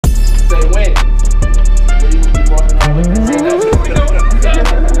say when. When you keep walking around like that.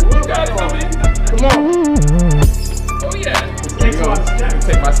 Come on. Oh yeah.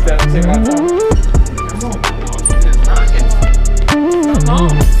 Take my step. Take my time. Come on. Come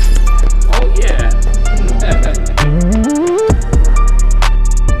on. Oh yeah.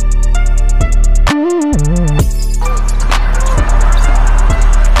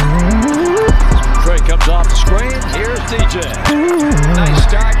 Trey comes off the screen. Here's DJ. Nice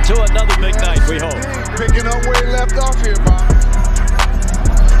start to another big night, we hope. Picking up where he left off here, Bob.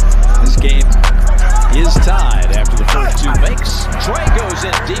 This game is tied after the first two makes. Trey goes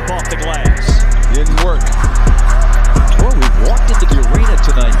in deep off the glass. Didn't work. Well, we walked into the arena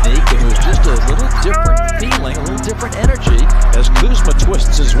tonight, Nick, and it was just a little different feeling, a little different energy as Kuzma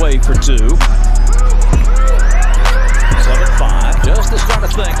twists his way for two. 7-5, just the start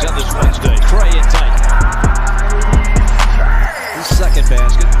of things on this Wednesday. Trey in tight. His second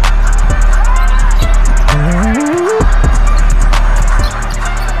basket.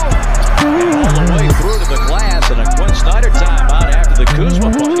 And all the way through to the glass, and a Quinn Snyder timeout after the Kuzma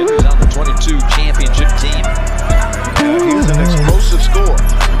bucket, who's on the 22 championship team. He's an explosive scorer.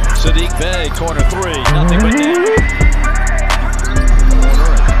 Saddiq Bey, corner three, nothing but net.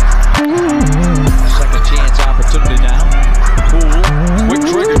 Second chance opportunity now. Poole, quick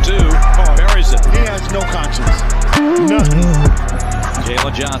trigger two, buries it. He has no conscience. Nothing.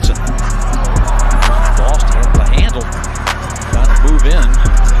 Jalen Johnson. Boston able to handle. Trying to move in.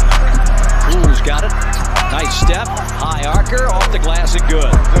 Poole's got it. Nice step. High arcer, off the glass and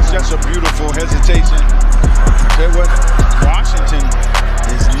good. That's just a beautiful hesitation. I tell you what, Washington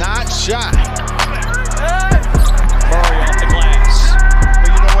is not shy. Murray off the glass.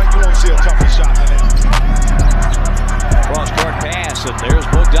 But you know what? You won't see a tougher shot than that. Cross-court pass, and there's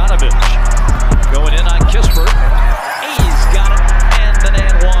Bogdanovich. Going in on Kispert. He's got it, and then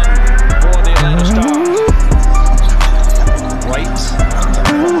and one for the Atlanta Stars. Right.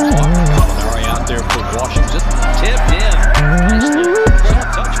 Murray out there for Washington. Tipped in. Nicely.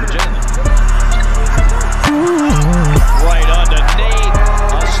 Soft touch for Jalen. Right underneath.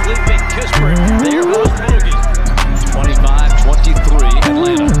 A sleeping Kispert. There goes Bogey. 25-23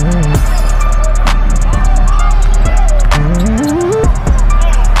 Atlanta.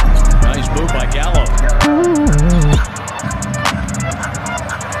 Nice move by Gallo.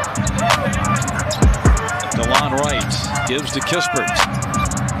 DeLon Wright gives to Kispert.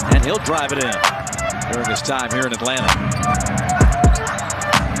 And he'll drive it in during his time here in Atlanta.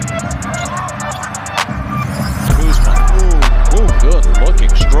 Kuzma. Ooh, good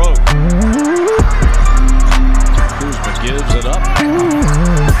looking stroke. Kuzma gives it up.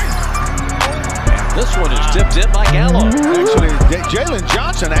 This one is tipped in by Gallo. Actually, Jalen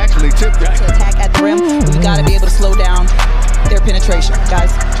Johnson actually tipped it. To attack at the rim, we've got to be able to slow down their penetration,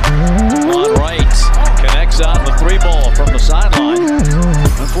 guys. DeLon Wright connects on the three ball from the sideline.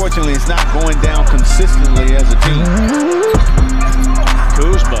 Unfortunately, it's not going down consistently as a team.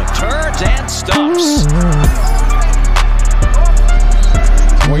 Kuzma turns and stops.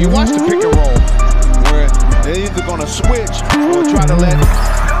 Well, you watch the pick and roll where they're either going to switch or try to let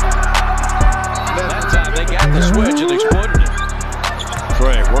That time they got the switch and exploited it.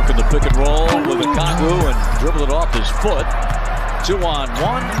 Trey working the pick and roll with a Congu and dribbled it off his foot.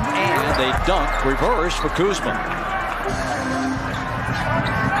 2-on-1 and a dunk reverse for Kuzma.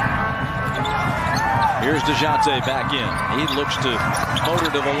 Here's DeJounte back in. He looks to motor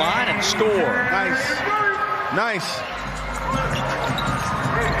to the line and score. Nice. Nice.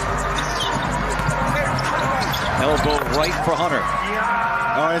 Elbow right for Hunter.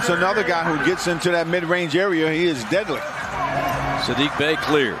 Oh, it's another guy who gets into that mid-range area. He is deadly. Saddiq Bey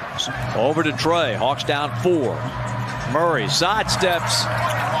clears. Over to Trey. Hawks down 4. Murray sidesteps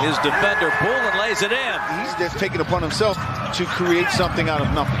his defender. Poole and lays it in. He's just taking it upon himself to create something out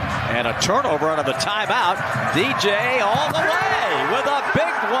of nothing. And a turnover out of the timeout. DJ all the way with a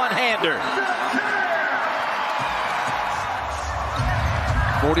big one-hander.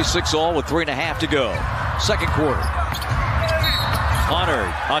 46-all with 3.5 to go. Second quarter. Hunter,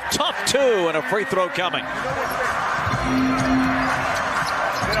 a tough two and a free throw coming.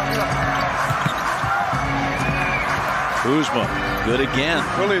 Kuzma, good again.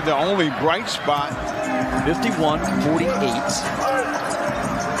 Really the only bright spot. 51-48.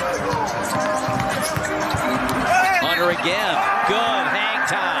 Hunter again. Good hang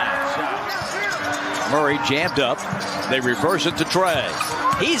time. Murray jammed up. They reverse it to Trey.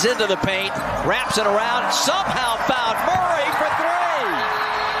 He's into the paint, wraps it around, somehow found Murray for three.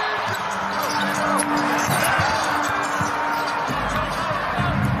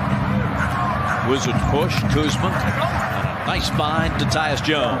 Wizards push Kuzma. Nice find to Tyus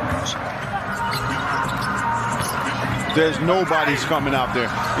Jones. There's nobody's coming out there.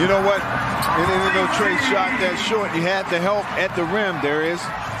 You know what? And even though Trey shot that short, you had the help at the rim. There is.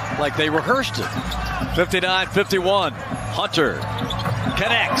 Like they rehearsed it. 59-51. Hunter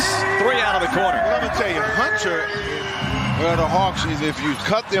connects. 3 out of the corner. Let me tell you, Hunter, well, the Hawks, if you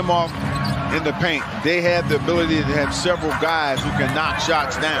cut them off in the paint, they have the ability to have several guys who can knock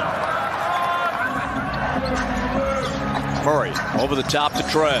shots down. Murray over the top to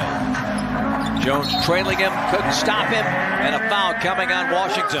Trey. Jones trailing him, couldn't stop him, and a foul coming on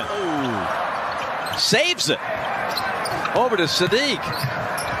Washington. Ooh. Saves it. Over to Sadiq.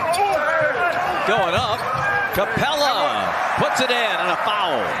 Going up. Capella puts it in, and a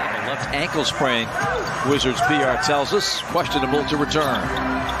foul. The left ankle sprain, Wizards PR tells us. Questionable to return.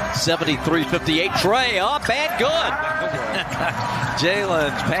 73-58. Trey up and good.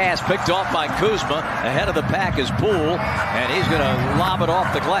 Jalen's pass picked off by Kuzma. Ahead of the pack is Poole, and he's going to lob it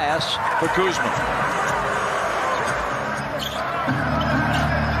off the glass for Kuzma.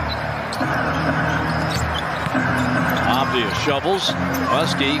 Abdia shovels.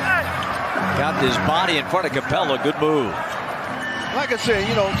 Muskie got his body in front of Capella. Good move. Like I said,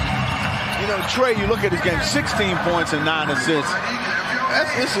 you know, Trey, you look at his game, 16 points and 9 assists.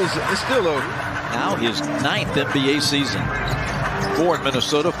 It's still a... Now his 9th NBA season. 4 in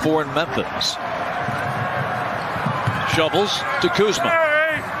Minnesota, 4 in Memphis. Shovels to Kuzma.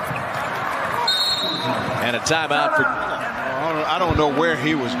 And a timeout for... I don't know where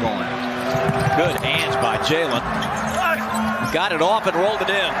he was going. Good hands by Jalen. Got it off and rolled it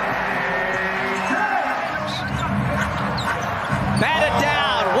in. Batted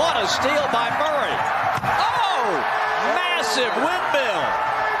down. What a steal by Murray. Oh! Massive windmill.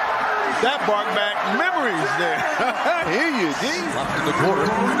 That brought back memories there. Here you go. Left in the quarter.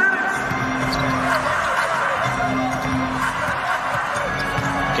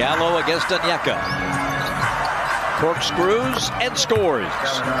 Gallo against Onyeka. Corkscrews and scores.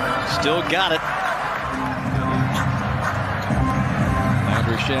 Still got it.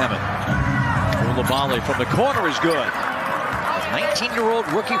 Andrew Shaman. Koulibaly from the corner is good. 19-year-old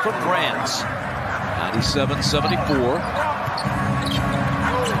rookie from France. 97-74.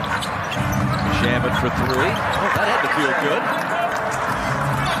 Shaman for 3. Oh, that had to feel good.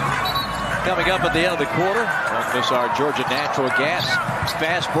 Coming up at the end of the quarter, don't miss our Georgia Natural Gas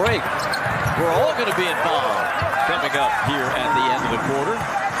fast break. We're all going to be involved. Coming up here at the end of the quarter.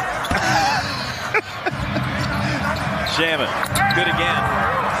 Shaman, good again.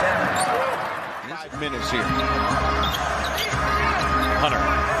 5 minutes here. Hunter.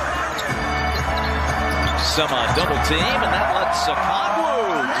 Double team, and that lets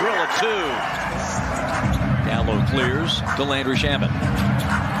Okongwu drill a 2. Gallo clears to Landry Shaman.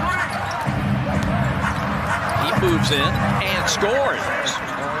 He moves in and scores.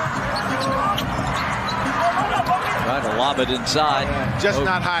 Trying to lob it inside. Just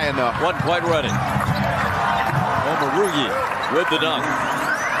not high enough. Wasn't quite ready. Omorugi with the dunk.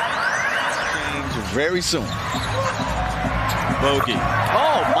 Change very soon. Bogey.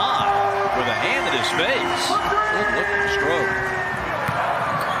 Oh, my. With a hand in his face. Good looking stroke.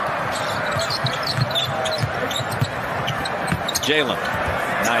 Jalen.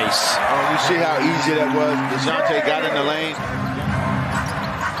 Nice. Oh, you see how easy that was? DeJounte got in the lane.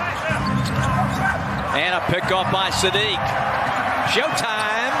 And a pick off by Sadiq.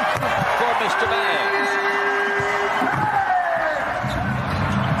 Showtime for Mr. Banks.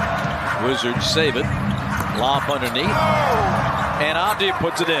 Wizards save it. Lob underneath. And Abdi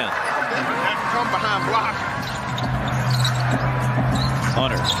puts it in. Come behind block.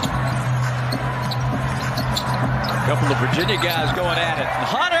 Hunter. A couple of Virginia guys going at it.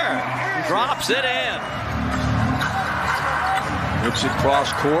 Hunter drops it in. Whips it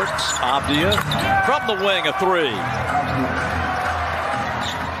cross courts. Abdia from the wing, a 3.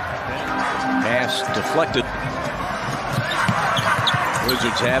 Pass deflected.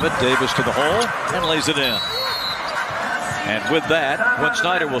 Wizards have it. Davis to the hole and lays it in. And with that, Quinn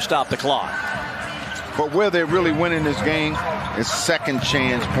Snyder will stop the clock. But where they're really winning this game is second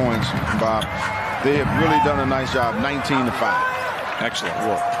chance points, Bob. They have really done a nice job, 19-5. Excellent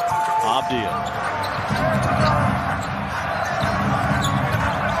work. Abdia.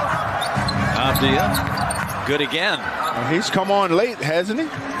 Abdia. Good again. He's come on late, hasn't he?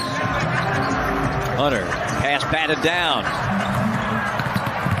 Hunter. Pass batted down.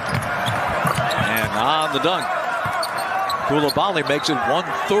 And on the dunk. Koulibaly makes it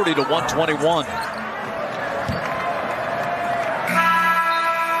 130 to 121.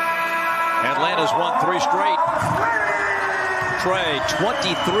 Atlanta's won 3 straight. Trey,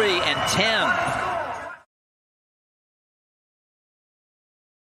 23 and 10.